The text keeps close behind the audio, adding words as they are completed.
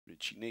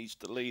She needs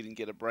to lead and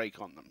get a break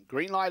on them.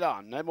 Green light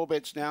on. No more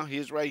bets now.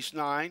 Here's race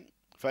 9.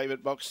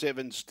 Favourite box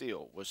 7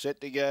 still. We're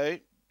set to go.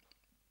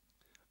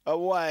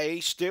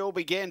 Away, still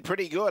began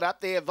pretty good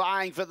up there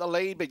vying for the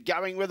lead, but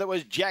going with it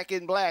was Jack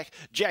in Black.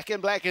 Jack in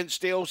Black and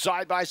Still,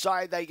 side by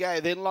side they go.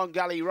 Then Long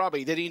Gully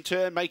Robbie. Then in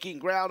turn making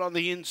ground on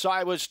the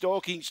inside was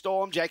Stalking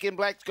Storm. Jack in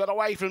Black's got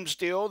away from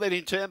Still. Then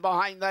in turn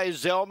behind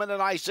those Zellman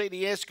and I See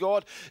the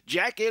Escort.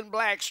 Jack in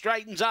Black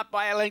straightens up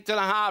by a length and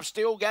a half.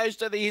 Still goes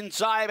to the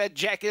inside, but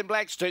Jack in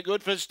Black's too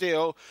good for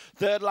Still.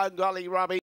 Third Long Gully Robbie.